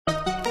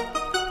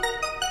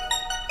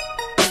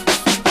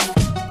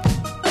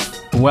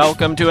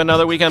Welcome to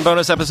another weekend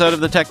bonus episode of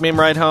the Tech Meme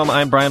Ride Home.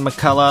 I'm Brian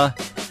McCullough.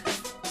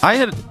 I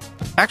had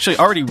actually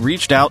already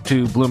reached out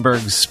to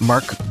Bloomberg's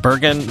Mark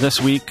Bergen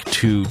this week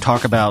to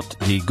talk about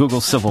the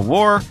Google Civil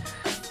War.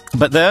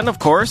 But then, of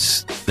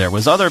course, there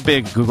was other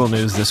big Google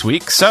news this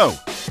week. So,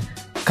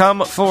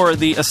 come for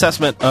the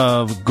assessment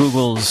of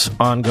Google's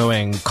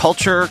ongoing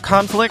culture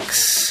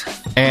conflicts,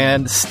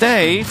 and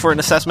stay for an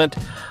assessment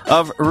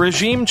of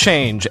regime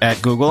change at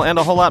Google and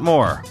a whole lot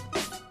more.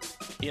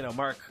 You know,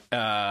 Mark,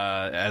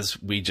 as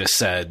we just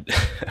said,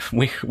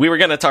 we were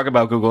going to talk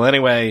about Google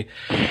anyway,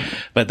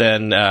 but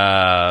then,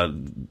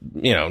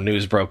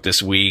 news broke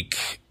this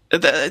week.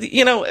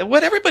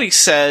 What everybody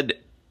said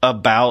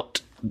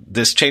about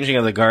this changing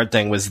of the guard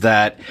thing was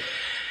that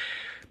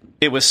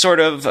it was sort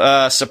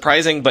of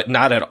surprising, but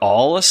not at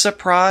all a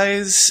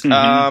surprise.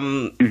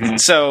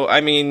 So,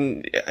 I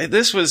mean,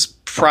 this was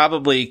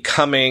probably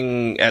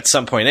coming at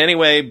some point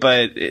anyway,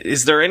 but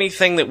is there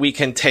anything that we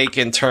can take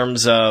in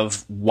terms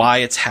of why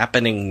it's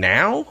happening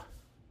now?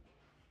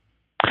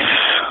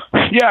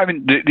 Yeah, I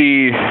mean,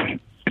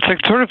 it's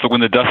like sort of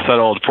when the dust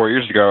settled 4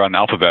 years ago on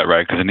Alphabet,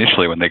 right? Because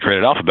initially when they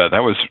created Alphabet,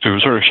 it was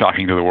sort of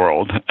shocking to the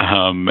world,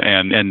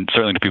 and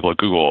certainly to people at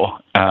Google.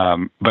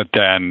 But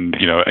then,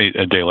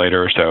 a day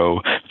later or so,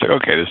 it's like,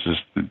 okay, this is,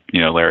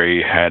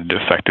 Larry had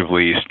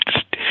effectively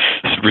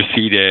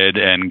receded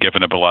and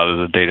given up a lot of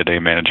the day-to-day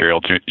managerial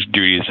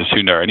duties to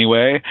Sundar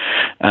anyway.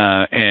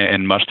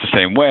 And much the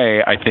same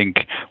way, I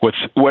think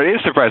what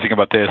is surprising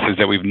about this is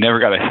that we've never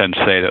got a sense,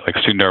 say, that like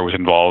Sundar was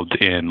involved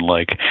in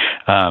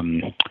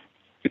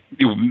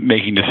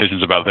making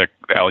decisions about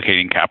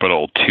allocating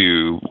capital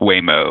to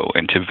Waymo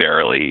and to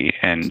Verily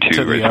and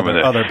to the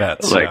other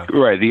bets.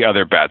 Right, the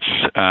other bets.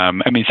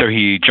 So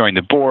he joined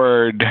the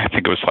board, I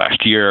think it was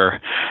last year.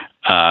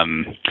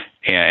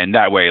 And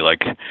that way,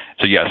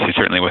 so yes, he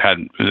certainly had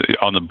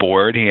on the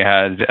board, he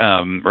had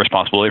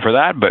responsibility for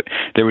that, but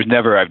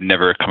I've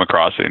never come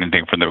across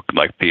anything from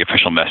the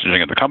official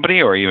messaging of the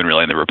company or even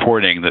really in the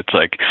reporting that's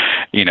think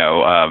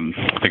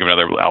of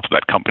another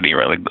Alphabet company,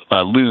 right? Like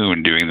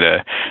Loon doing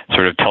the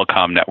sort of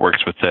telecom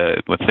networks with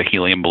the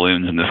helium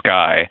balloons in the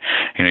sky.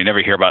 You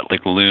never hear about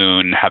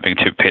Loon having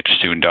to pitch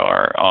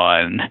Sundar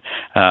on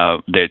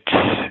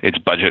its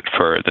budget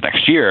for the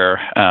next year,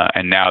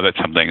 and now that's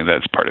something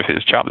that's part of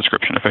his job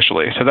description officially.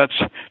 So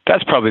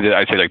that's probably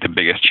I'd say the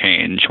biggest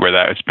change where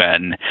that has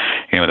been,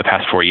 the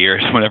past 4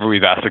 years. Whenever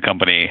we've asked the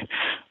company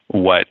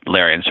what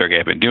Larry and Sergey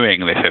have been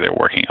doing, they say they're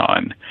working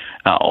on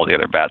all the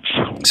other bets.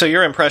 So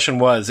your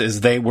impression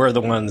is they were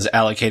the ones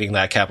allocating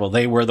that capital.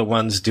 They were the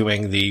ones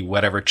doing the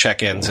whatever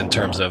check-ins in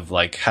terms of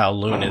how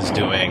Loon is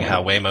doing,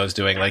 how Waymo's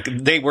doing.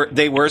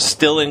 They were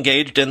still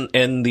engaged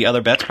in the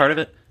other bets part of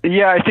it?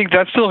 Yeah, I think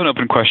that's still an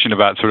open question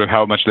about sort of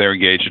how much they're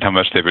engaged and how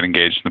much they've been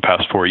engaged in the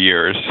past 4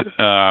 years.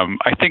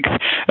 I think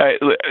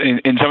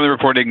in some of the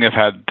reporting they've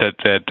had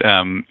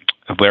that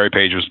Larry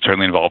Page was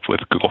certainly involved with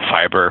Google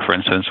Fiber, for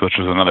instance, which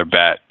was another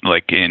bet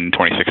in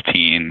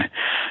 2016,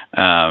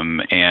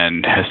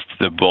 and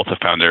both the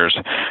founders,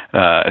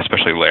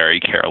 especially Larry,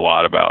 care a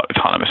lot about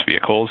autonomous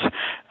vehicles.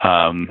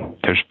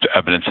 There's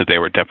evidence that they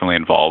were definitely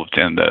involved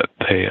in the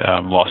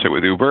lawsuit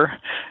with Uber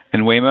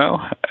and Waymo.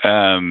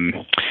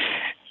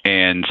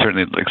 And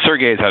certainly,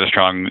 Sergey's had a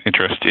strong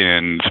interest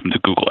in some of the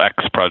Google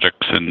X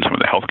projects and some of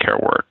the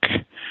healthcare work.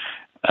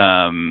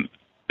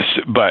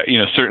 But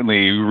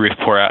certainly Rick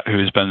Porat,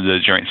 who's been the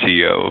joint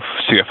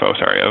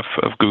CFO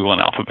of Google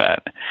and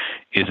Alphabet,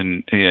 is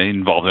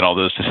involved in all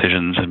those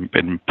decisions and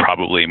been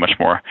probably much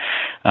more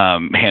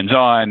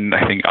hands-on.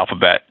 I think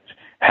Alphabet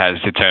has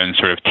its own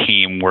sort of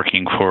team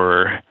working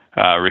for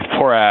Rick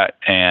Porat,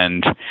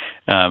 and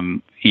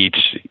each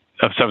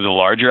of some of the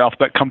larger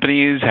Alphabet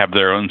companies have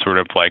their own sort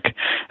of in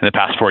the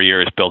past 4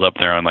 years built up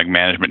their own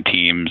management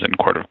teams and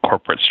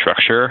corporate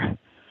structure.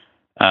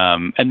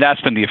 And that's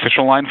been the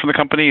official line from the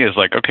company is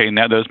okay,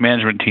 now those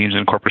management teams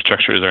and corporate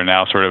structures are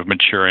now sort of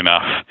mature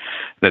enough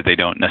that they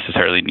don't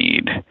necessarily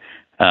need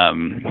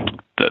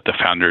the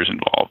founders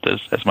involved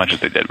as much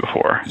as they did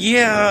before.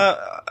 Yeah.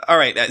 All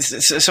right.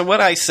 So what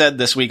I said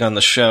this week on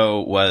the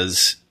show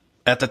was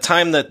at the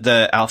time that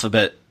the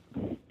Alphabet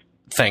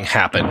thing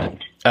happened,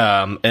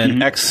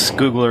 an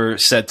ex-Googler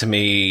said to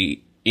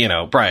me,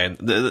 Brian,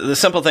 the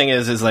simple thing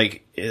is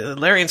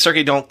Larry and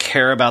Sergey don't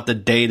care about the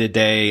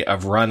day-to-day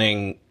of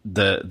running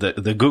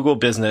the Google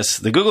business.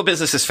 The Google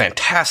business is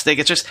fantastic.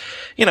 It's just,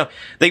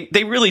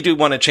 they really do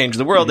want to change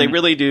the world. They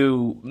really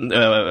do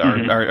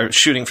are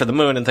shooting for the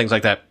moon and things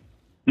like that.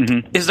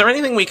 Is there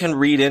anything we can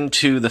read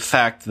into the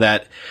fact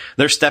that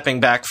they're stepping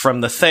back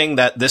from the thing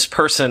that this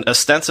person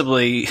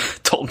ostensibly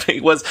told me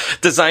was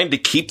designed to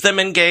keep them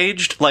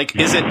engaged?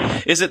 Is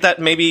it that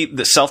maybe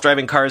the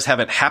self-driving cars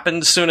haven't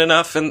happened soon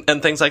enough and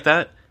things like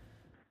that?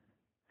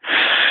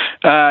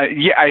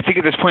 Yeah, I think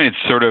at this point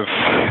it's sort of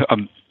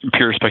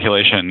pure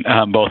speculation,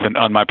 both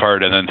on my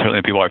part and then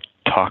certainly people I've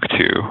talked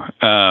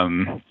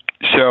to.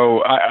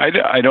 So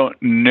I don't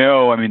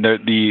know. I mean,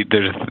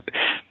 there's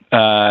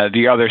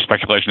the other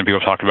speculation that people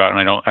have talked about, and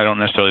I don't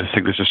necessarily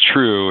think this is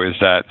true, is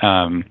that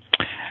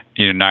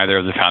neither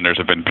of the founders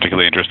have been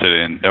particularly interested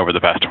in over the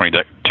past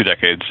 2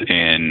 decades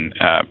in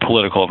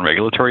political and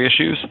regulatory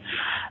issues.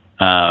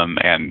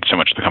 And so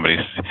much of the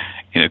company's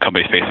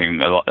facing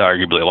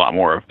arguably a lot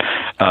more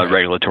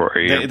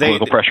regulatory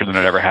political pressure than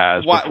it ever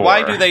has before.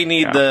 Why do they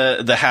need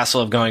the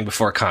hassle of going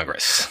before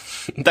Congress?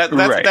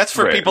 That's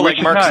for people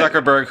like Mark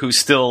Zuckerberg who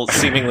still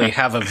seemingly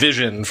have a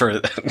vision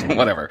for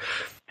whatever.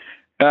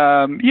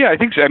 I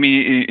think so. I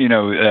mean,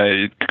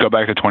 go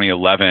back to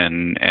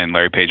 2011, and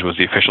Larry Page was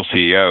the official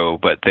CEO,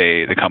 but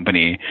the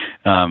company,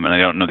 and I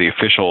don't know the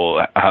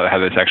official how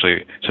this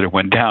actually sort of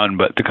went down,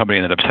 but the company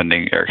ended up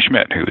sending Eric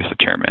Schmidt, who is the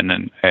chairman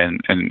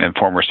and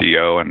former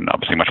CEO, and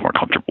obviously much more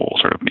comfortable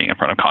sort of being in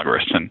front of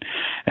Congress and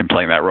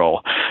playing that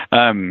role.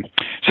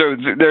 So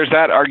there's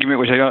that argument,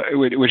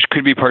 which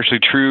could be partially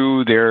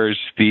true. There's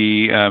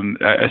the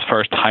as far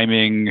as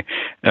timing.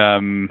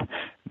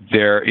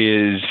 There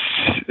is,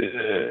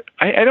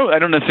 I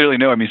don't necessarily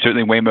know. I mean,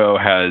 certainly Waymo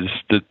has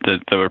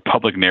the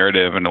public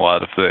narrative, and a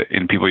lot of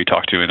in people you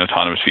talk to in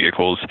autonomous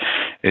vehicles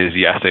is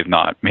yes, they've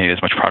not made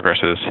as much progress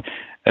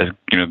as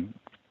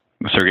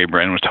Sergey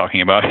Brin was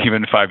talking about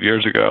even 5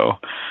 years ago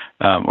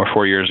or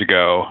 4 years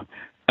ago.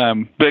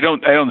 But I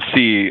don't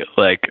see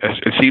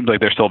it seems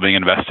like they're still being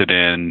invested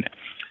in.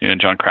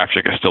 John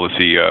Krafcik is still the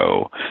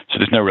CEO, so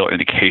there's no real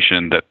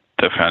indication that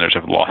the founders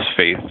have lost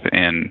faith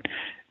in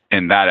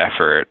that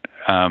effort.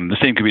 The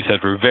same could be said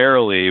for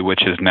Verily,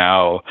 which is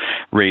now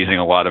raising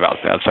a lot of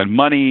outside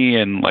money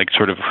and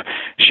sort of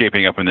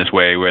shaping up in this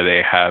way where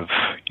they have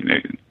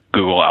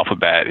Google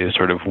Alphabet is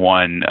sort of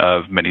one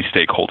of many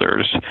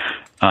stakeholders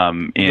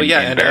in Verily.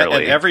 And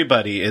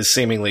everybody is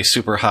seemingly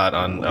super hot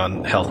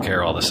on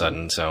healthcare all of a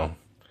sudden. So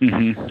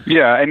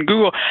yeah, and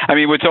Google. I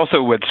mean, what's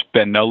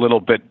been a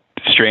little bit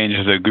strange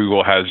is that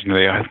Google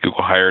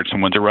Google hired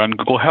someone to run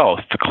Google Health.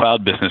 The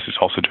cloud business is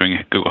also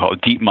doing Google Health.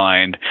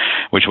 DeepMind,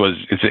 which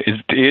is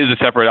a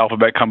separate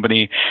Alphabet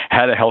company,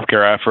 had a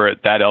healthcare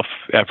effort. That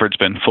effort's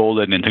been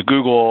folded into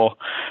Google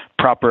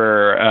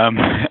proper. I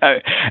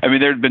mean,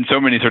 there have been so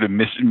many sort of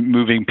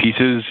moving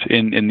pieces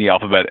in the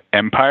Alphabet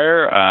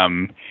empire,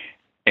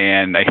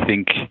 and I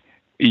think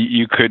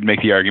you could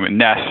make the argument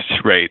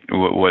Nest, right,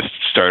 was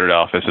started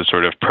off as a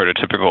sort of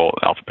prototypical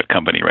Alphabet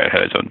company, right? It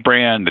had its own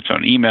brand, its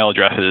own email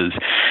addresses.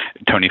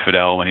 Tony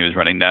Fadell, when he was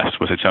running Nest,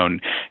 was its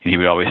own. He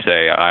would always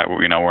say,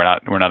 we're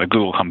not a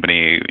Google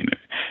company,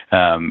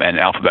 and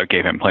Alphabet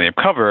gave him plenty of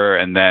cover.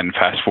 And then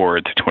fast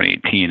forward to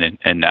 2018,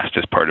 and Nest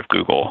is part of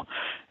Google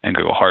and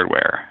Google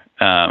hardware.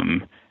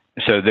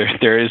 So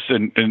there is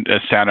a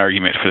sound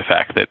argument for the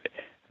fact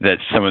that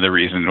some of the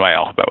reasons why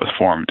Alphabet was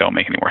formed don't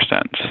make any more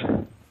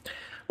sense.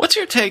 What's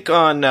your take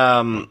on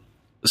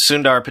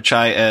Sundar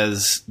Pichai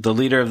as the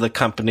leader of the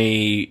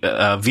company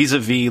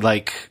vis-a-vis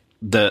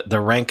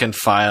the rank and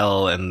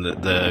file and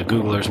the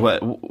Googlers?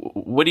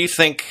 What do you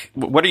think?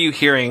 What are you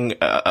hearing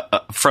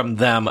from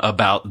them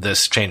about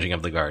this changing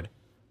of the guard?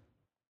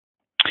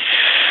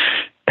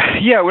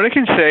 Yeah, what I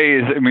can say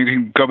is, we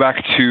can go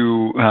back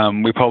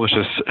to, we published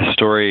a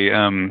story,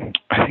 I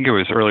think it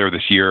was earlier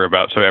this year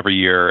so every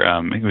year,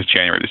 I think it was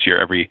January this year,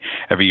 every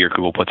year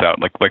Google puts out,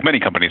 like many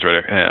companies,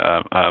 right,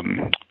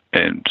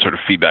 and sort of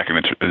feedback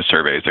and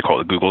surveys. They call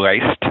it Google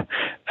Geist,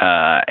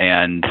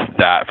 and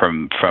that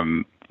from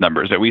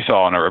numbers that we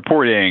saw in our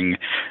reporting,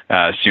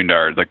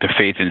 Sundar, the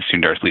faith in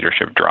Sundar's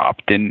leadership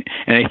dropped, and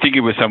I think it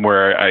was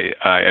somewhere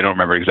I don't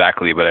remember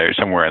exactly, but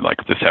somewhere in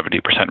the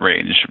 70%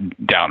 range,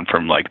 down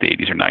from the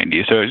 80s or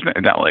 90s. So it's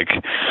not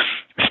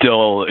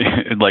still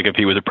if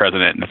he was a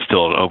president, it's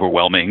still an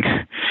overwhelming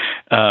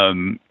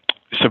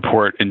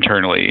support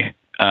internally.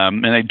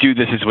 And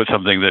this is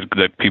something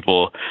that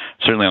people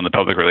certainly on the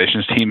public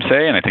relations team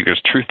say, and I think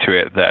there's truth to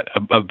it, that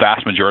a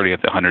vast majority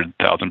of the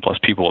 100,000 plus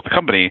people at the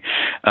company,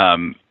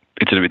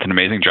 it's an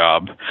amazing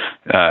job.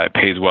 It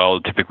pays well.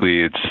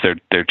 Typically,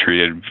 they're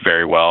treated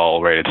very well,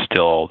 right? It's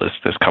still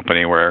this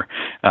company where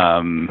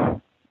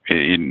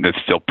it's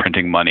still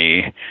printing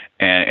money,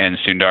 and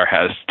Sundar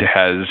has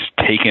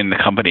taken the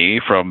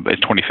company from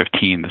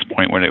 2015, this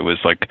point when it was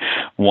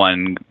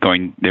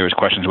there was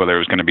questions whether it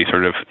was going to be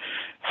sort of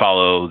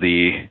follow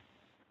the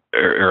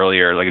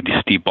earlier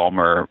the Steve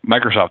Ballmer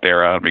Microsoft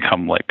era and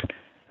become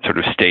sort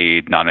of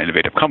staid,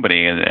 non-innovative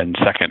company, and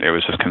second, it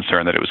was just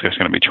concern that it was just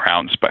going to be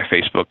trounced by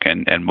Facebook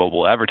and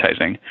mobile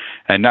advertising,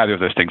 and neither of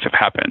those things have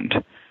happened.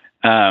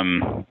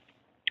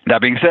 That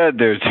being said,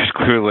 there's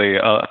clearly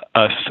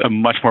a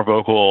much more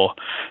vocal,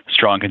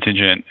 strong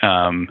contingent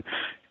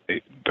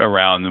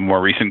around the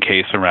more recent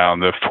case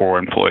around the 4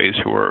 employees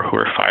who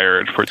were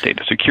fired for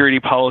data security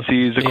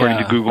policies, according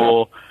to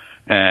Google,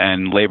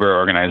 and labor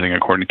organizing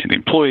according to the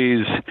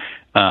employees.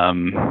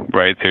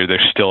 Right,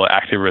 there's still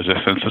active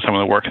resistance to some of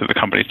the work that the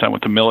company's done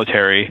with the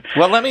military.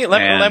 Well, let me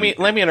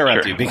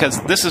interrupt you,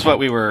 because this is what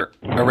we were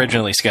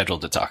originally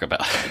scheduled to talk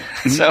about.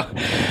 So,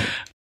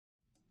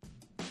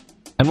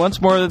 and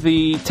once more,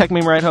 the Tech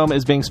Meme Ride Home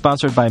is being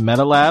sponsored by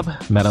MetaLab.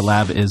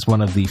 MetaLab is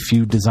one of the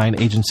few design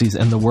agencies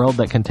in the world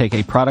that can take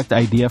a product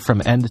idea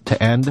from end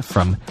to end,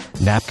 from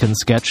napkin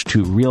sketch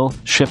to real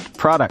shipped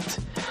product.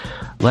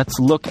 Let's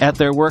look at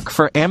their work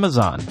for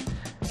Amazon.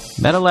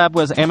 MetaLab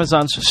was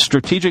Amazon's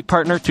strategic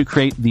partner to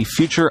create the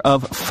future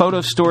of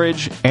photo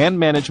storage and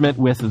management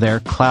with their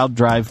Cloud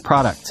Drive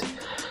product.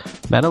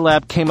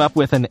 MetaLab came up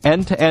with an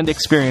end-to-end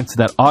experience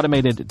that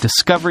automated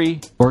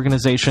discovery,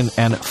 organization,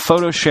 and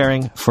photo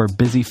sharing for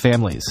busy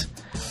families.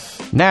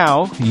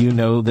 Now, you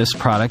know this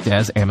product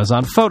as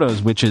Amazon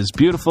Photos, which is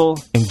beautiful,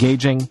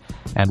 engaging,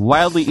 and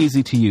wildly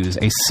easy to use.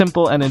 A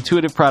simple and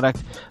intuitive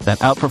product that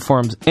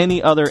outperforms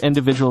any other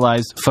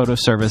individualized photo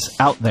service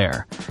out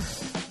there.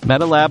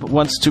 MetaLab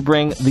wants to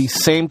bring the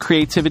same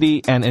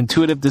creativity and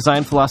intuitive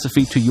design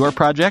philosophy to your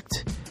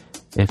project.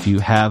 If you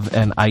have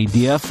an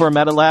idea for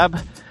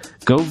MetaLab,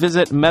 go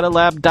visit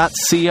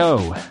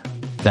metalab.co.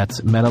 That's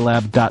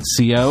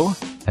metalab.co,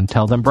 and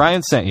tell them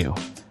Brian sent you.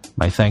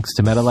 My thanks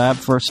to MetaLab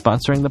for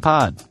sponsoring the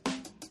pod.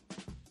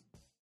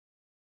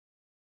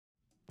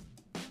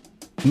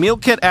 Meal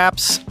kit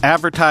apps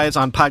advertise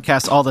on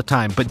podcasts all the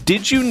time, but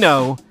did you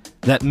know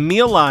that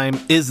Mealime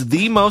is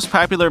the most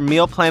popular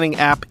meal planning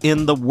app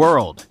in the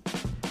world?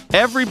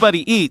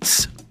 Everybody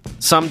eats.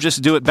 Some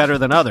just do it better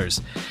than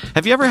others.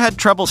 Have you ever had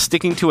trouble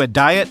sticking to a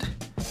diet?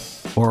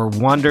 Or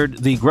wandered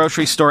the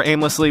grocery store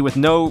aimlessly with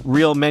no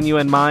real menu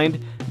in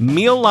mind?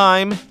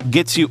 Mealime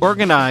gets you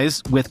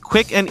organized with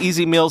quick and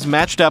easy meals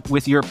matched up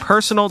with your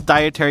personal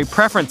dietary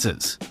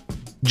preferences.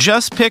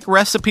 Just pick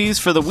recipes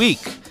for the week.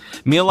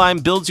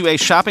 Mealime builds you a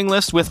shopping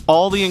list with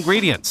all the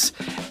ingredients,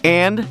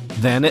 and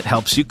then it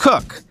helps you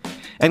cook.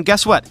 And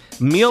guess what?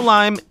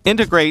 Mealime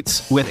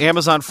integrates with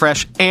Amazon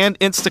Fresh and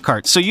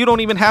Instacart, so you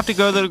don't even have to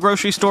go to the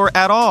grocery store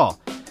at all.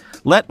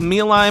 Let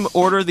Mealime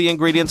order the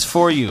ingredients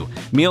for you.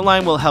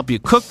 Mealime will help you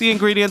cook the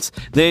ingredients,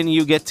 then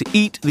you get to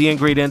eat the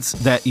ingredients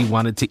that you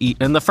wanted to eat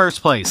in the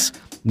first place.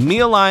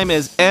 Mealime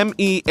is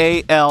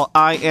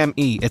Mealime.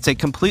 It's a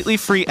completely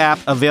free app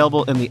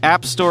available in the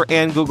App Store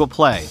and Google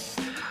Play.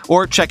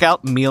 Or check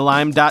out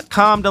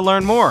Mealime.com to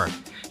learn more.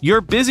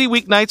 Your busy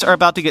weeknights are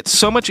about to get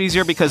so much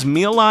easier because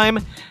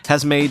Mealime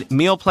has made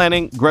meal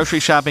planning, grocery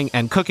shopping,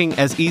 and cooking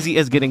as easy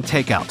as getting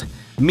takeout.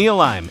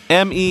 Mealime,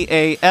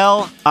 Mealime.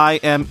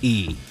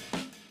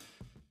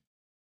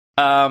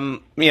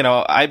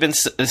 I've been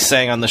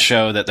saying on the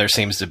show that there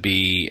seems to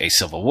be a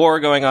civil war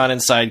going on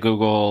inside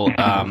Google.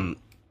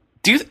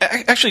 Do you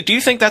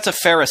think that's a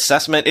fair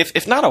assessment?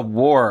 If not a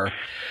war,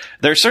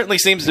 there certainly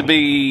seems to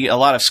be a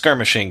lot of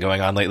skirmishing going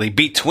on lately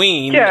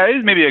between. Yeah, it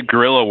is maybe a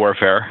guerrilla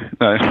warfare.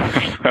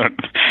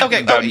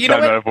 Okay, you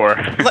know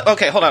what?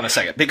 Okay, hold on a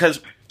second,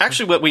 because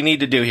actually, what we need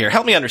to do here,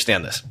 help me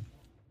understand this.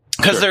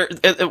 Because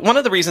one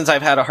of the reasons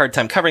I've had a hard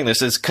time covering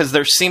this is because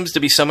there seems to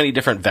be so many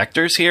different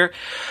vectors here.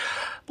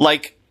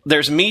 Like,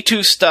 there's Me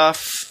Too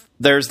stuff.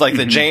 There's like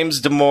the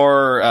James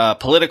Damore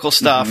political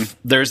stuff.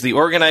 There's the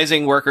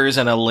organizing workers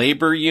and a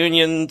labor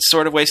union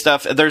sort of way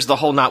stuff. There's the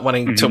whole not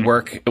wanting to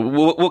work.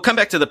 We'll come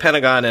back to the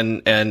Pentagon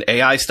and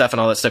AI stuff and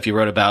all that stuff you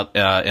wrote about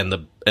in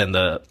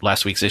the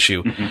last week's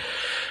issue.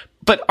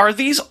 But are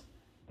these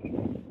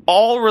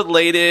all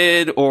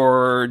related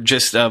or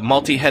just a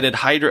multi-headed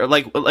hydra?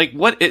 Like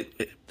what?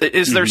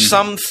 Is there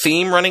some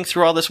theme running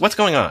through all this? What's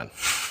going on?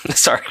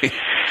 Sorry.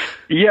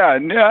 Yeah,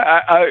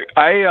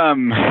 I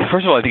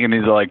first of all, I think it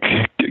needs to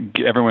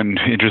everyone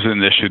interested in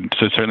this should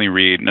certainly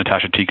read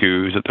Natasha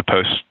Tiku, who's at the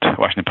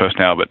Washington Post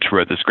now, but she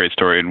wrote this great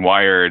story in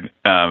Wired,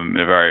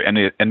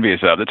 very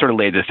envious of, that sort of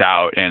laid this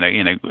out in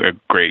a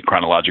great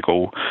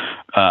chronological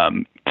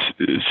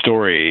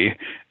story.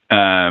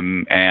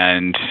 And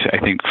I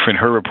think in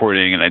her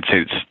reporting, and I'd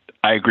say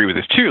I agree with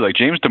this too. Like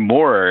James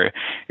Damore,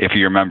 if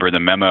you remember the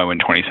memo in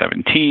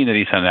 2017 that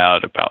he sent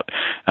out about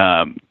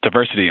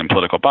diversity and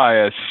political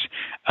bias,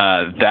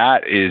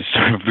 that is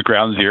sort of the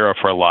ground zero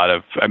for a lot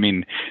of,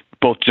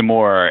 both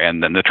Damore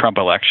and then the Trump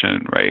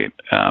election, right,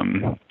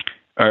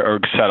 are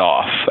set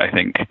off, I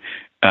think.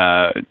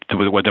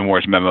 What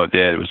Damore's memo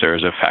did was there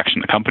was a faction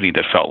in the company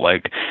that felt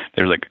like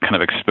they're like kind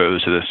of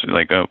exposed to this,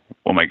 like, oh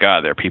my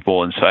God, there are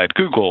people inside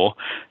Google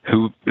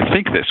who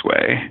think this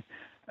way.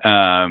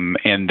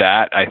 And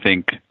that, I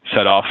think,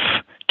 set off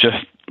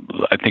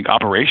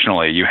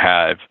operationally, you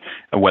have,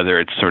 whether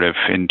it's sort of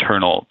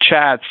internal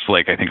chats,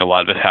 like I think a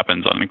lot of this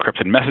happens on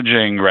encrypted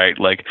messaging, right?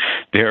 Like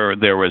there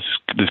was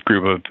this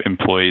group of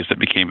employees that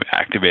became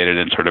activated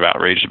and sort of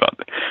outraged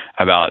about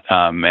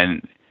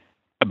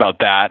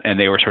that, and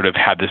they were sort of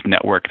had this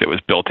network that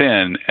was built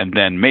in, and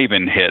then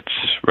Maven hits,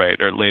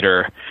 right, or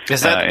later.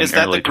 Is that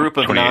the group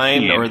of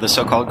nine, or the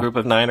so-called group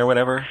of nine, or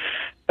whatever?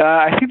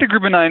 I think the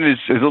group of nine is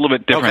a little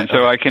bit different. Okay,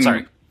 so I can.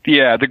 Sorry.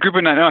 Yeah, the group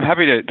of nine. No, I'm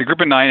happy to. The group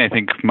of nine, I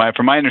think,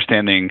 from my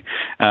understanding,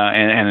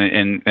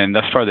 and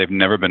thus far they've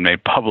never been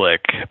made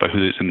public. But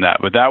who's in that?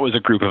 But that was a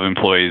group of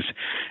employees,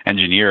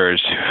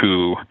 engineers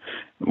who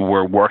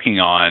were working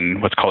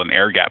on what's called an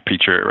air gap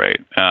feature, right,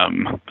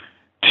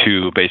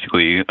 to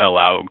basically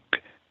allow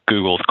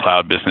Google's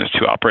cloud business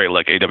to operate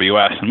like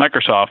AWS and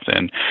Microsoft,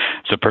 and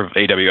so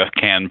AWS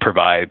can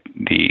provide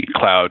the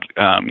cloud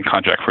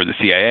contract for the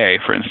CIA,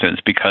 for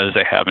instance, because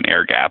they have an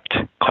air-gapped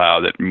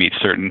cloud that meets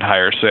certain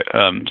higher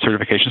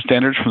certification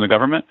standards from the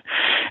government,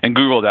 and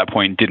Google at that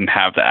point didn't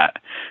have that.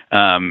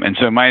 And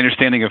so my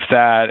understanding of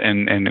that,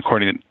 and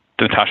according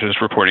Natasha's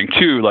reporting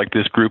too, like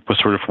this group was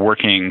sort of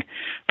working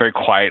very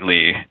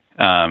quietly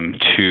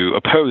to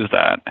oppose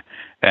that,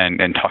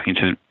 and talking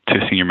to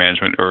senior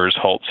management, Urs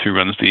Holtz, who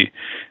runs the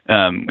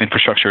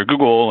infrastructure at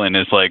Google and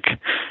is like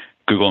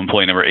Google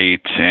employee number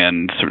 8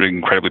 and sort of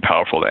incredibly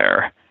powerful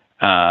there.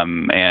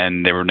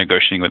 And they were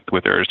negotiating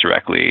with Urs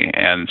directly,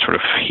 and sort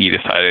of he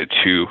decided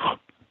to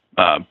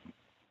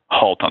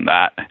halt on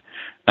that.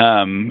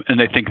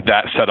 And I think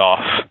that set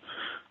off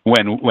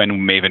when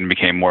Maven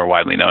became more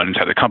widely known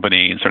inside the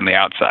company and certainly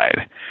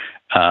outside.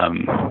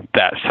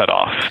 That set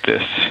off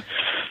this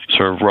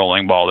sort of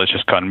rolling ball that's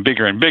just gotten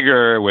bigger and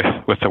bigger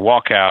with the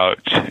walkout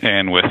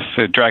and with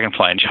the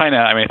Dragonfly in China.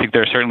 I mean, I think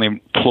there are certainly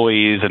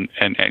employees and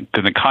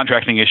the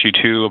contracting issue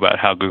too about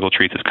how Google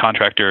treats its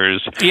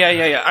contractors.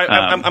 Yeah.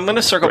 I'm going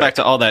to circle back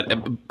to all that,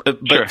 but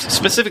sure.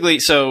 Specifically,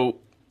 so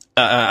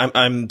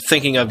I'm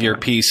thinking of your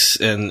piece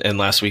in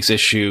last week's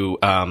issue.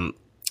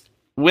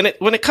 When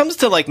it comes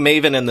to like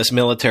Maven and this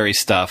military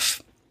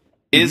stuff,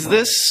 is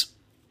this,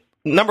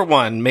 number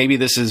one, maybe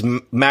this is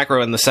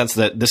macro in the sense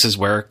that this is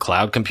where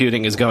cloud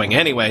computing is going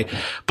anyway,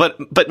 but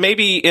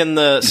maybe in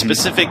the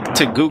specific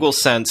to Google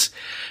sense,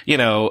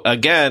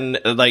 again,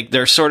 like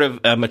they're sort of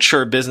a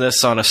mature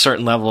business on a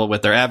certain level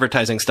with their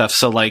advertising stuff.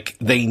 So like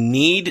they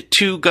need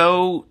to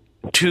go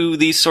to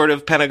these sort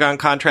of Pentagon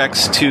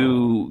contracts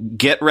to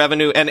get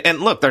revenue. And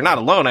look, they're not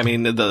alone. I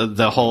mean,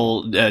 the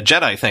whole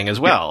Jedi thing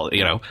as well,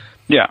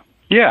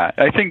 Yeah,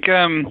 I think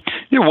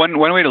one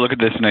way to look at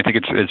this, and I think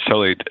it's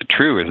totally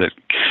true, is that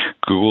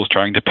Google's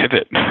trying to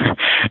pivot.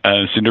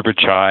 Sundar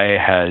Pichai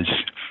has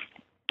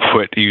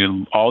put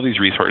all these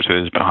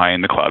resources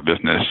behind the cloud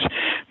business,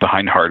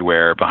 behind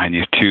hardware, behind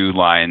these two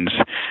lines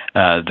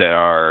that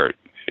are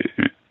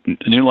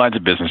new lines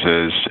of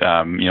businesses.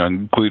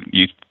 Include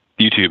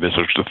YouTube is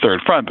the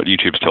third front, but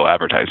YouTube's still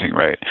advertising,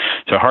 right?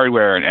 So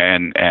hardware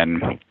and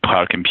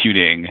cloud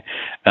computing,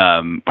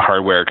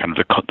 hardware, kind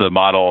of the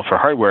model for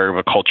hardware of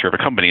a culture of a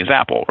company is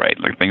Apple, right?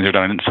 Like things are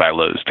done in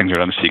silos, things are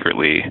done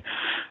secretly.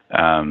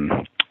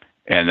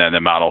 And then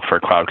the model for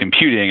cloud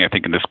computing, I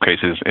think in this case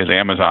is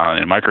Amazon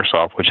and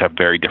Microsoft, which have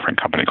very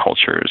different company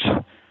cultures,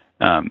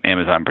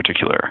 Amazon in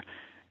particular.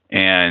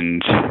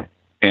 And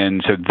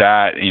so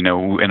that, in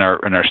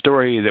our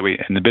story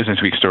in the Business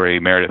Week story,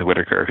 Meredith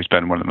Whitaker, who's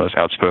been one of the most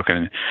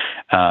outspoken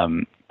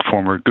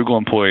former Google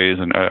employees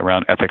and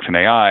around ethics and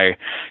AI,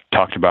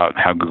 talked about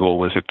how Google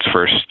was its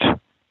first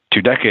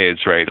 2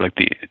 decades, right? Like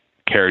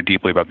cared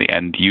deeply about the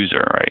end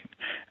user, right?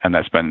 And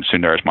that's been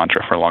Sundar's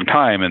mantra for a long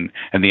time. And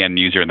the end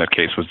user in that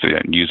case was the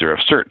end user of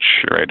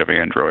search, right? Of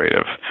Android,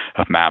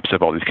 of maps,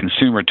 of all these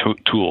consumer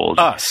tools.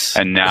 Us.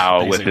 And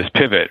now with this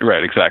pivot,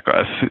 right? Exactly.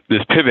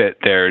 This pivot,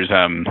 there's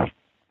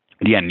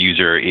the end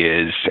user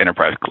is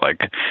enterprise,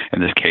 like in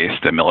this case,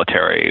 the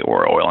military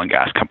or oil and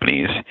gas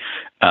companies,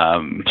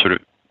 sort of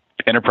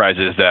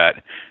enterprises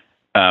that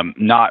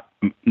not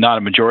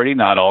a majority,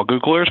 not all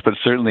Googlers, but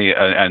certainly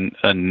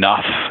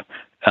enough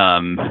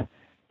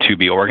to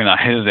be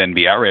organized and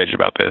be outraged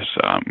about this,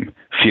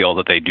 feel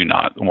that they do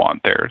not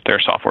want their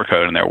software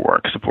code and their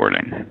work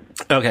supporting.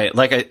 Okay,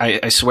 like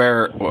I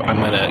swear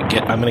I'm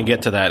gonna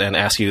get to that and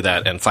ask you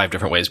that in 5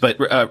 different ways. But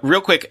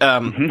real quick,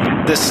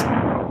 this.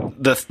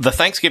 The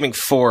Thanksgiving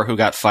 4 who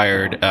got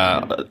fired,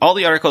 all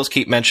the articles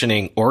keep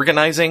mentioning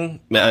organizing,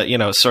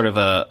 sort of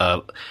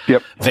a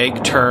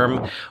vague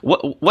term.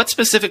 What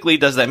specifically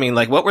does that mean?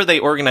 Like, what were they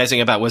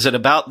organizing about? Was it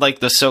about like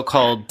the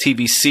so-called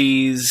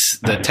TVCs,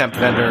 the temp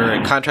vendor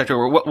and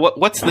contractor?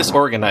 What's this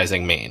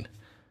organizing mean?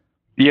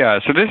 Yeah,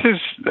 so this is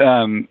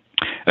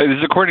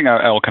according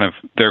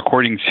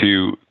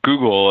to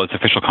Google, its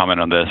official comment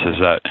on this is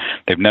that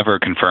they've never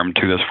confirmed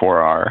who this 4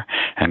 are,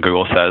 and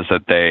Google says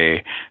that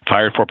they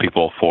fired 4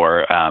 people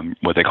for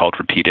what they called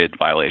repeated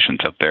violations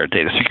of their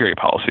data security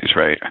policies,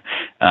 right?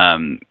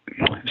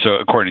 So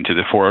according to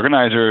the 4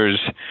 organizers,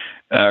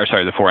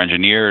 the 4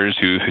 engineers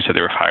who said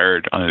they were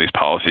fired under these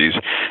policies,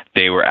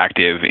 they were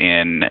active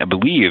in, I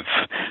believe,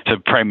 so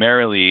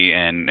primarily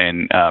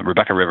in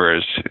Rebecca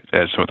Rivers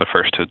as one of the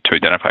first to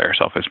identify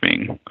herself as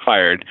being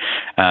fired.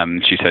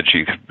 She said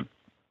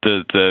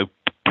the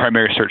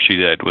primary search she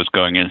did was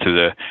going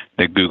into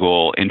the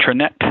Google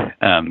intranet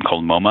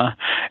called MoMA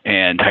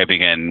and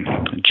typing in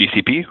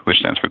GCP, which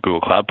stands for Google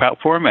Cloud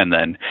Platform, and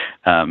then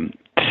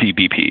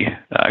CBP,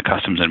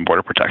 Customs and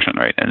Border Protection,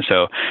 right? And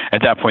so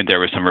at that point, there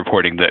was some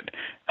reporting that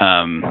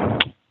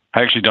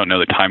I actually don't know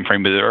the time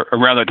frame, but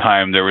around that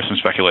time, there was some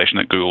speculation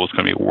that Google was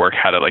going to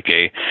had like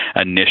a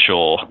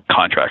initial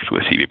contract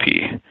with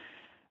CBP.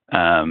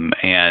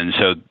 And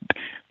so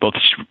both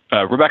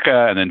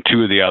Rebecca and then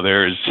 2 of the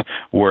others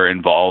were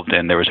involved,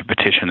 and there was a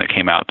petition that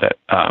came out that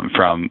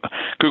from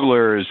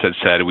Googlers that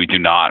said, we do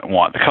not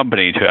want the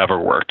company to ever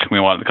work. We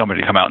want the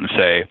company to come out and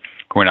say,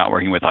 we're not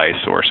working with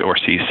ICE or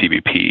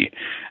CBP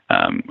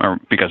or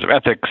because of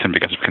ethics and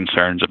because of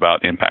concerns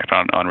about the impact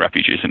on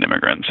refugees and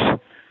immigrants.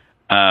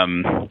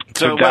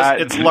 So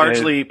it's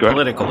largely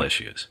political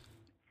issues.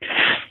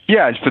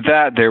 Yeah, but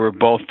they were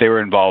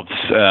involved.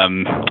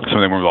 Some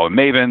of them were involved in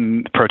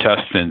Maven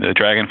protests and the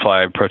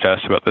Dragonfly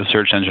protests about the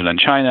search engine in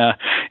China,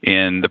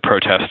 in the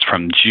protests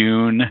from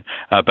June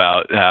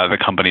about the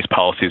company's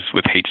policies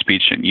with hate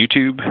speech and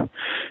YouTube.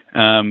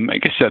 I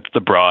guess that's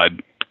the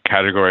broad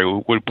category.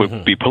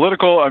 Would be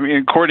political. I mean,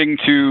 according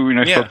to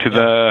I spoke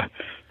to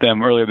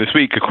them earlier this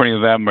week. According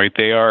to them, right,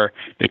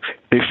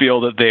 they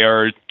feel that they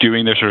are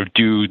doing their sort of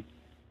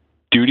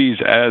duties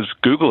as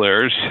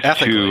Googlers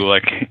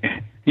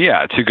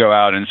to go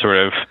out and sort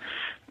of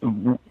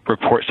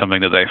report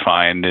something that they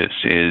find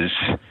is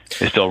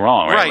still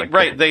wrong, right?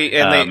 Right.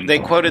 They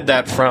quoted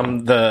that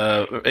from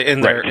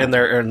in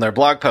their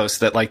blog post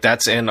that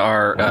that's in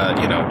our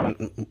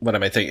what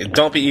am I thinking?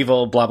 Don't be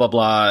evil, blah blah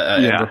blah,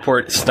 and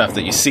report stuff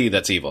that you see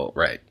that's evil,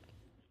 right?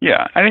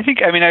 Yeah, and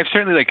I've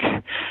certainly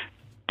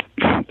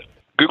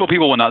Google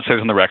people will not say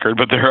this on the record,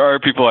 but there are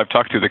people I've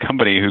talked to at the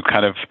company who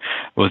kind of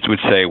would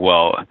say,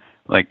 well,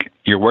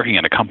 you're working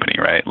in a company,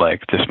 right?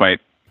 This might.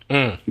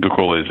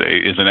 Google is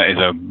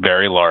a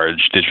very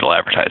large digital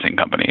advertising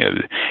company,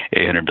 an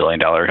 $800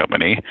 billion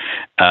company,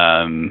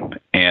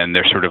 and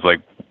they're sort of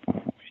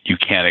you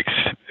can't.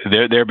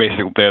 They're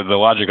basically the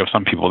logic of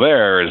some people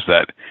there is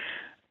that,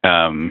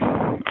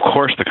 of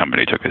course, the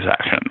company took this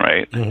action,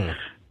 right? Mm-hmm.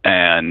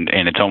 And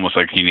it's almost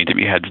like you need to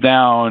be heads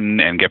down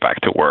and get back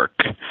to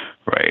work,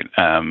 right?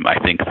 I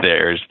think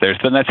there's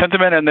been that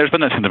sentiment, and there's been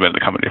that sentiment in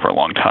the company for a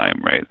long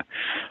time, right?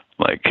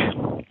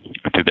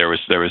 There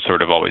was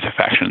sort of always a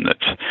faction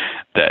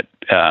that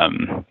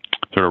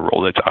sort of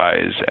rolled its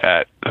eyes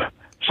at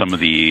some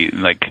of the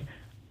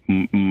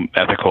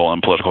ethical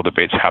and political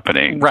debates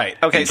happening. Right.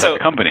 Okay. So the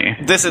company.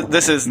 This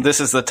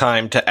is the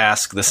time to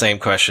ask the same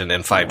question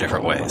in 5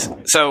 different ways.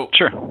 So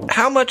sure.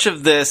 How much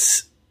of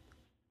this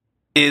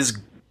is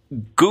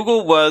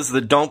Google was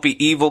the don't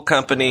be evil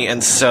company,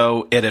 and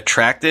so it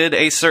attracted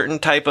a certain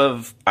type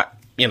of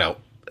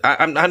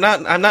I'm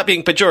not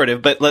being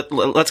pejorative, but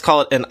let's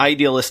call it an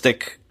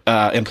idealistic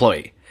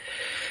employee.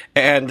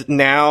 And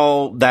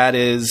now that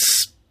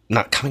is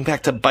not coming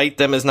back to bite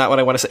them is not what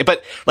I want to say,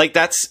 but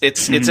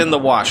it's in the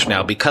wash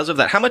now because of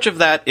that. How much of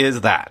that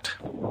is that?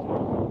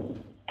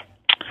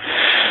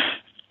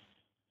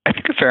 I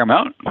think a fair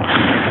amount.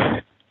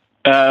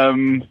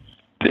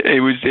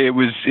 It was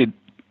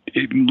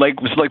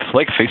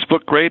like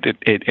Facebook, right?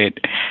 It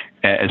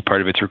as part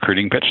of its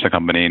recruiting pitch to the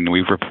company, and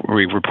we've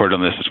reported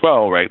on this as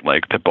well, right?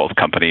 That both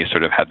companies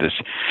sort of had this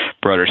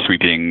broader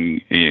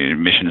sweeping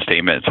mission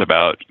statements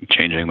about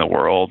changing the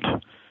world.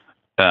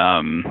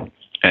 And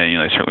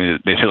they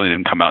certainly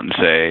didn't come out and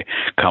say,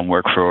 "Come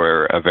work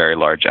for a very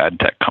large ad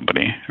tech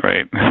company,"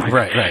 right?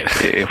 Right.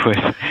 It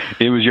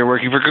was you're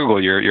working for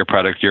Google. Your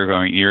product,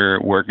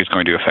 your work is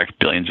going to affect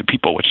billions of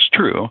people, which is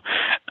true.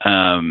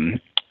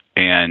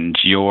 And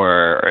you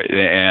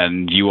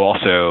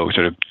also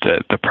sort of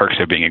the perks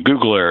of being a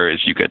Googler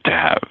is you get to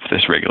have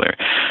this regular,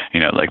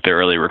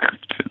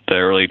 the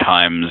early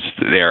times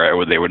there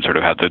where they would sort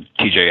of have the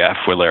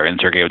TJF where Larry and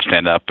Sergey would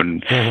stand up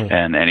and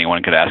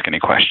anyone could ask any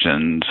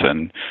questions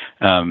and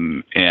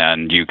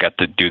you got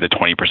to do the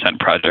 20%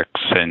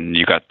 projects and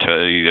you got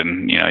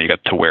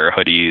to wear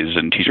hoodies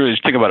and t-shirts.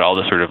 Think about all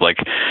the sort of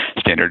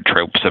standard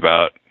tropes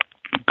about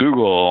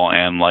Google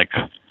and what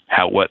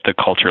the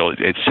culture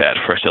it set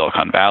for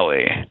Silicon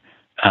Valley.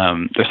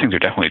 Those things are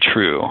definitely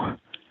true.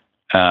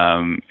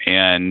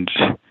 And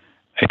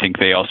I think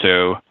they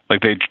also,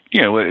 to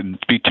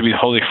be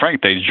wholly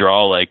frank, they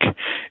draw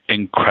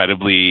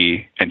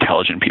incredibly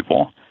intelligent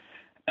people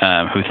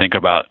who think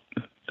about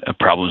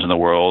problems in the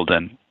world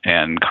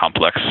and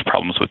complex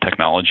problems with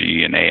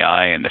technology and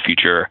AI and the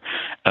future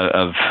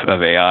of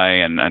AI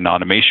and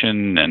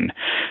automation and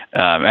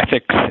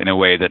ethics in a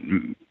way that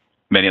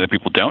many other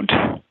people don't.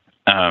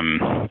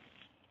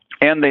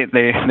 And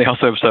they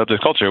also have set up this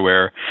culture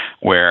where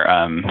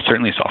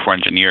certainly software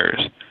engineers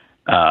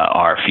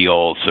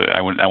feel, so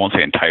I won't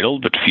say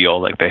entitled, but feel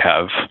like they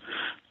have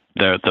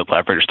the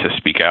leverage to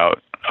speak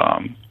out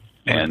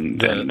and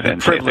the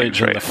privilege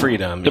things, right? And the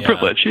freedom. The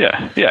privilege,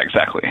 yeah,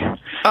 exactly.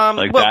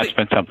 That's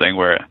been something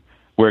where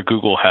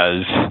Google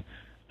has,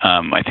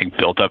 I think,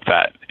 built up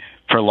that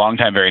for a long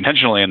time very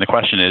intentionally, and the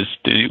question is,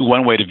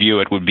 one way to view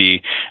it would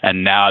be,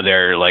 and now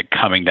they're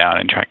coming down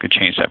and trying to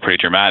change that pretty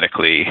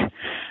dramatically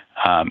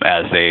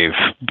as they've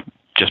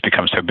just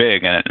become so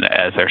big, and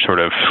as they're sort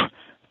of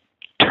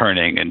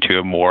turning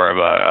into more of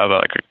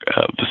a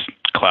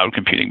cloud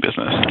computing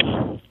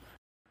business.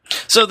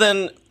 So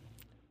then,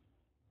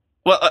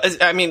 well,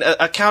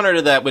 a counter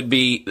to that would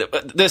be,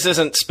 this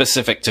isn't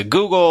specific to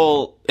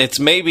Google. It's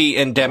maybe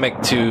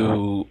endemic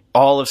to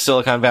all of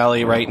Silicon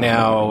Valley right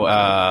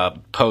now,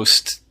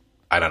 post,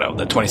 I don't know,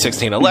 the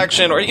 2016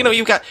 election, or,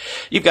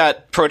 you've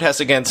got protests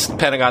against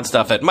Pentagon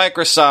stuff at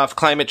Microsoft,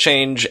 climate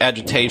change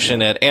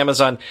agitation at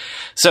Amazon.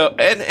 So,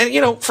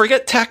 and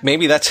forget tech.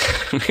 Maybe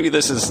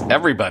this is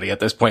everybody at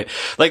this point.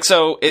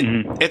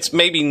 It's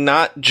maybe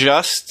not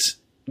just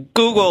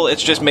Google,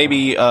 it's just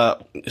maybe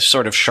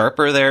sort of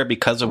sharper there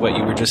because of what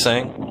you were just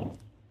saying?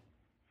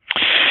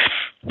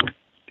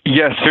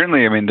 Yes,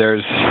 certainly. I mean,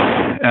 there's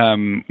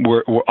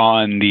we're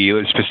on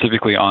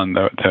specifically on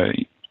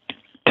the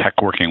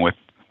tech working with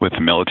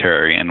the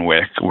military and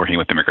working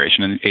with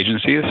immigration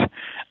agencies.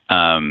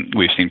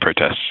 We've seen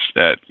protests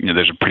that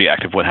there's a pretty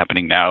active one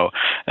happening now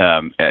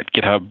at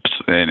GitHub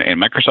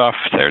and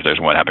Microsoft.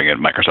 There's one happening at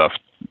Microsoft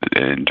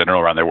in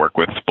general around their work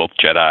with both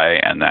Jedi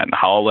and then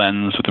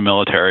HoloLens with the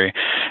military.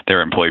 There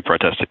are employee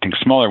protests. I think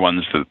smaller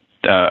ones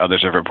that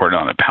others have reported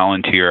on at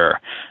Palantir,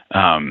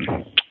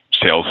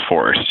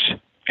 Salesforce,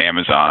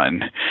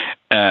 Amazon.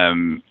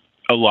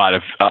 A lot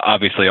of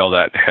obviously all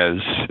that has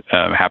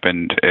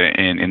happened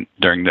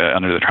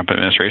under the Trump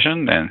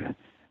administration,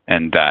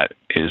 and that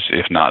is,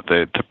 if not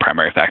the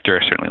primary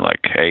factor, certainly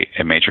like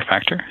a major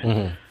factor.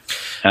 Mm-hmm.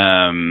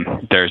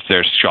 There's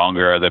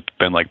stronger. There's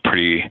been like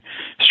pretty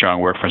strong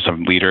work from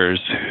some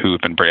leaders who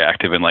have been very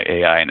active in like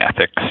AI and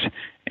ethics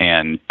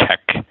and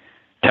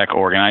tech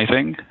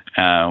organizing,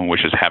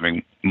 which is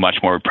having much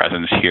more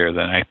presence here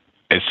than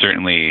it's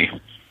certainly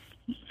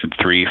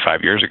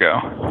 3-5 years ago.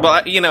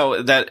 Well,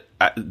 that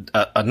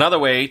another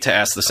way to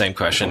ask the same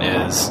question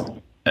is,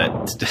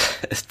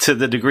 to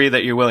the degree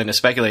that you're willing to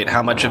speculate,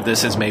 how much of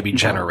this is maybe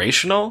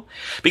generational?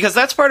 Because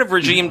that's part of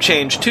regime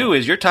change too.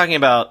 Is you're talking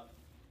about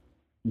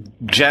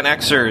Gen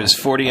Xers,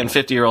 40 and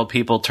 50-year-old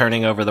people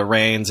turning over the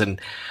reins,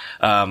 and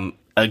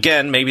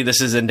again, maybe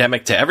this is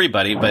endemic to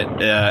everybody,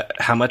 but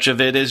how much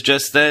of it is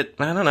just that,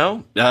 I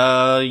don't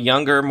know,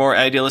 younger, more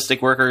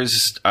idealistic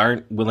workers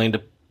aren't willing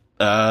to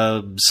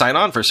sign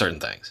on for certain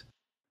things?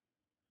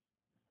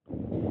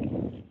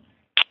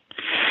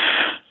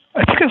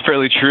 I think that's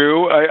fairly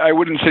true. I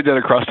wouldn't say that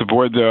across the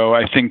board, though.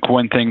 I think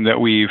one thing that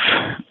one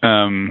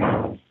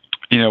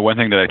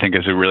thing that I think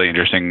is really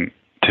interesting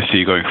to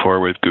see going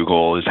forward with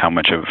Google is how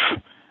much of,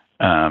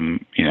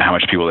 how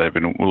much people that have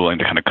been willing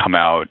to kind of come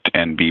out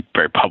and be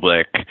very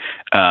public.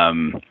 I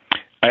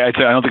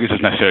don't think this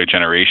is necessarily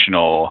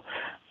generational.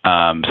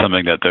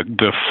 Something that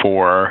the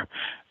four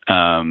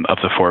of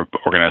the four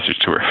organizers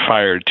who were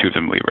fired, 2 of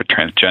them were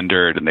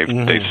transgendered, and they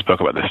spoke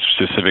about this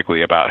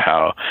specifically about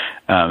how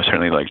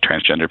certainly like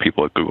transgender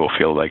people at Google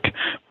feel like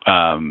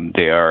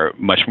they're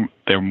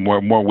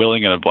more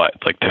willing and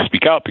like to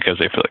speak out because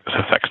they feel like this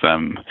affects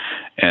them,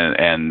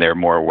 and they're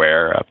more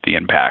aware of the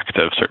impact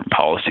of certain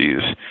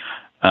policies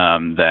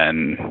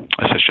than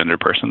a cisgender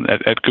person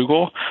at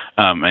Google.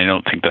 I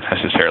don't think that's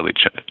necessarily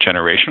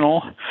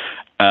generational.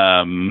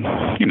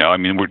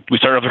 We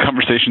started off the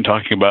conversation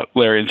talking about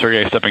Larry and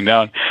Sergey stepping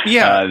down.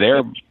 Yeah.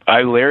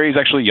 Larry's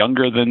actually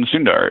younger than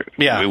Sundar.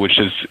 Yeah. Which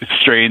is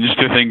strange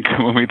to think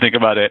when we think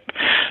about it.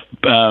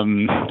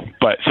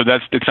 But so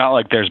it's not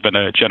like there's been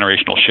a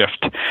generational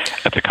shift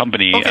at the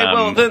company. Okay,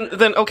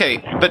 okay.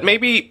 But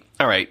maybe,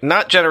 all right,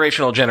 not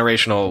generational,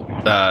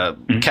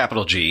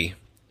 capital G.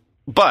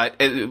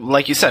 But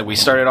like you said, we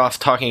started off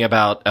talking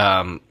about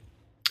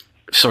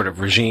sort of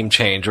regime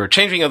change or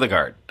changing of the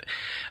guard.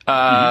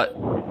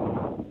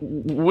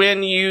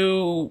 When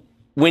you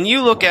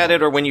look at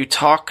it or when you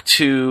talk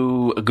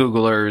to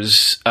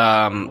Googlers,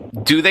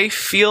 do they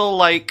feel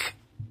like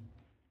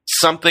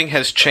something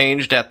has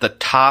changed at the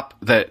top,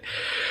 that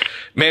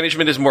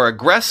management is more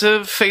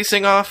aggressive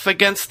facing off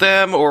against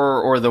them,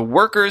 or the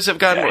workers have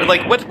gotten more,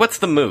 like what's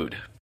the mood?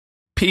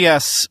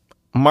 P.S.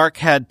 Mark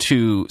had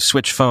to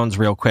switch phones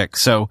real quick,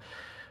 so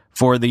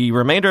for the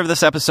remainder of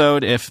this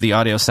episode, if the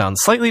audio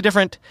sounds slightly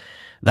different,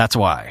 that's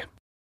why.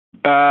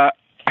 I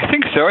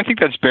think so. I think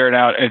that's borne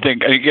out. I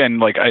think, again,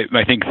 like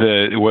I think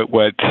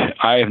what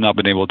I have not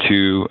been able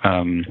to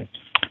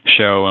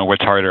show, and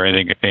what's harder, I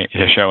think,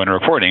 to show in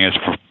reporting is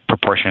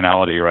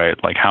proportionality, right?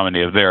 Like how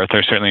many of there's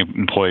certainly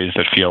employees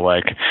that feel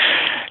like,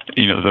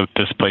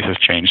 this place has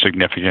changed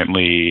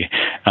significantly,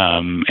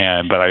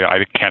 but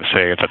I can't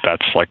say that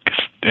that's like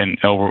an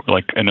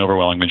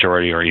overwhelming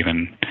majority or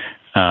even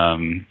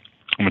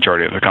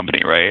majority of the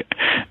company, right?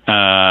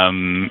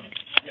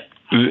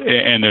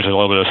 And there's a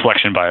little bit of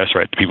selection bias,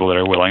 right? The people that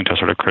are willing to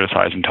sort of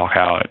criticize and talk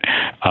out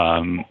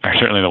are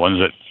certainly the ones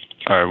that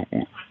are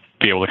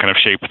be able to kind of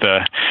shape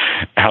that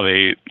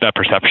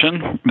perception.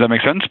 Does that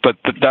make sense? But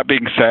that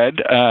being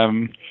said,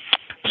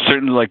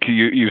 certainly, like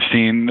you've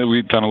seen,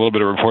 we've done a little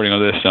bit of reporting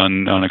on this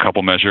on a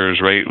couple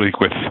measures, right? Like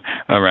with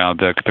around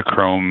the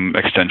Chrome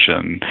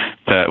extension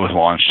that was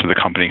launched to the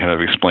company, kind of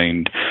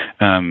explained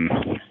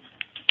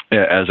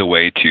as a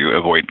way to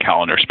avoid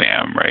calendar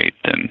spam, right?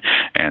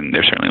 And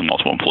there's certainly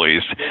multiple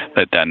employees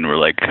that then were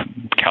like,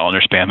 calendar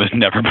spam has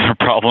never been a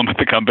problem at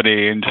the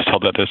company, and just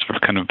held that this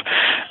kind of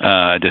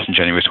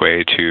disingenuous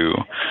way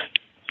to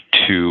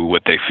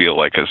what they feel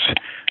like is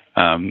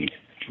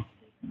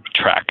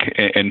track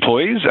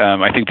employees.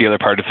 I think the other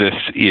part of this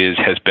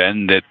has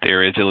been that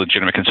there is a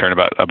legitimate concern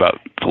about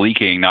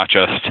leaking,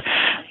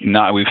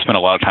 we've spent a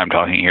lot of time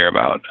talking here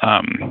about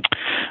what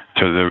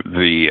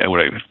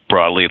I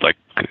broadly like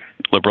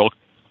liberal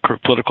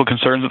political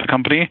concerns of the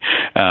company,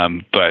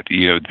 but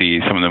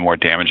some of the more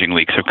damaging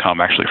leaks have come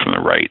actually from the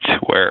right,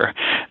 where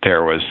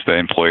there was the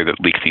employee that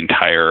leaked the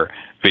entire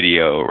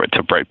video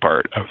to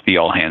Breitbart of the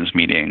all hands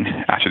meeting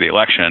after the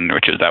election,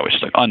 that was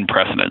like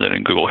unprecedented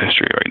in Google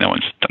history, right? No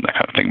one's done that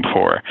kind of thing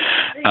before,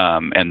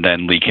 and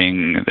then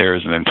leaking.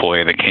 There's an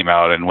employee that came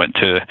out and went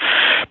to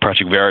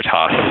Project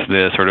Veritas,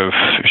 the sort of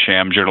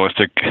sham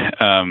journalistic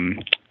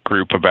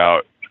group,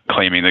 about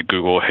claiming that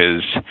Google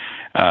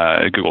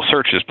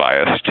search is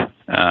biased,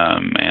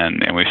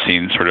 and we've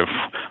seen sort of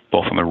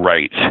both on the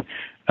right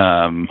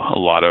a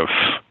lot of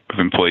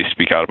employees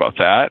speak out about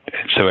that.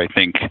 So I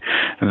think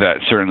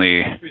that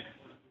certainly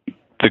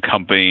the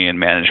company and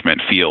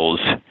management feels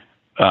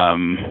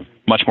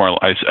much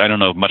more, I don't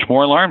know, much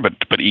more alarmed,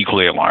 but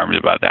equally alarmed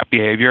about that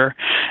behavior,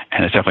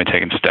 and has definitely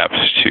taken steps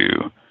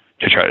to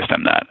try to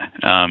stem that,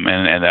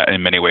 and that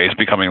in many ways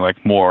becoming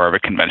like more of a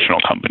conventional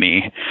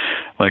company.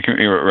 Like,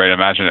 right,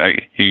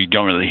 imagine you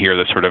don't really hear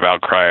this sort of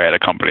outcry at a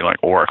company like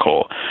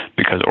Oracle,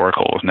 because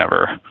Oracle was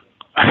never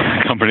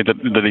a company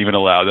that even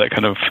allowed that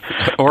kind of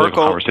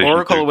conversation.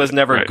 Oracle was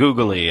never right.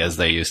 Googly, as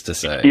they used to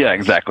say. Yeah,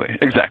 exactly.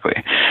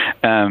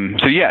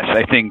 So yes,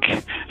 I think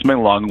it's my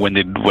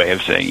long-winded way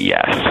of saying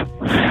yes.